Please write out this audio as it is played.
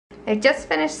I just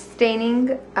finished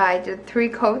staining. I did 3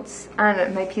 coats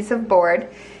on my piece of board.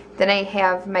 Then I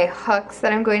have my hooks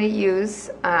that I'm going to use,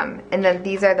 and then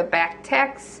these are the back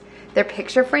tacks. They're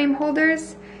picture frame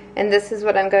holders, and this is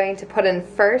what I'm going to put in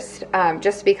first,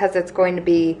 just because it's going to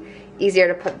be easier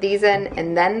to put these in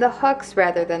and then the hooks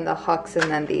rather than the hooks and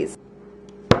then these.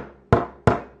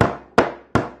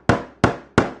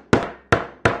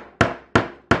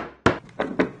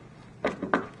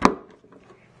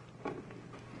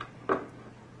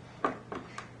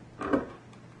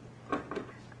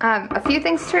 A few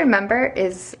things to remember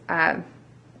is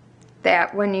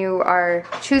that when you are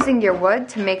choosing your wood,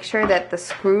 to make sure that the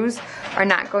screws are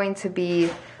not going to be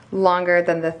longer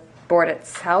than the board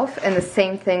itself, and the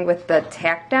same thing with the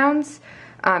tack downs.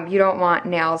 You don't want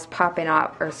nails popping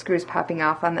off or screws popping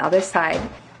off on the other side.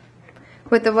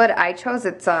 With the wood I chose,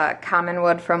 it's a common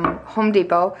wood from Home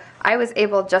Depot. I was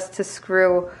able just to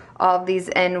screw all of these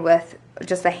in with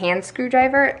just a hand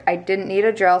screwdriver. I didn't need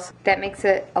a drill, so that makes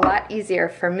it a lot easier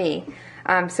for me.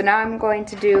 So now I'm going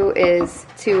to do is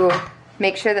to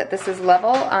make sure that this is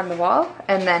level on the wall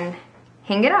and then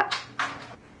hang it up.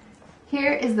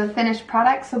 Here is the finished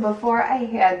product. So before I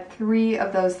had 3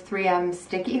 of those 3M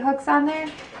sticky hooks on there,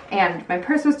 and my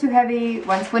purse was too heavy.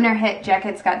 Once winter hit,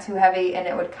 jackets got too heavy and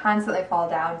it would constantly fall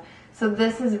down. So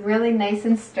this is really nice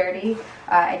and sturdy.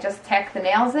 I just tacked the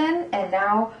nails in, and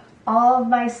now all of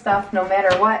my stuff, no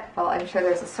matter what, well, I'm sure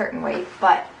there's a certain weight,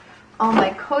 but all my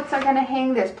coats are gonna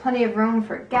hang. There's plenty of room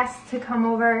for guests to come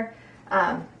over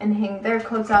and hang their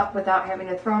coats up without having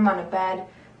to throw them on a bed.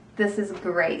 This is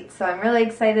great. So I'm really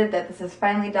excited that this is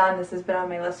finally done. This has been on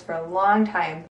my list for a long time.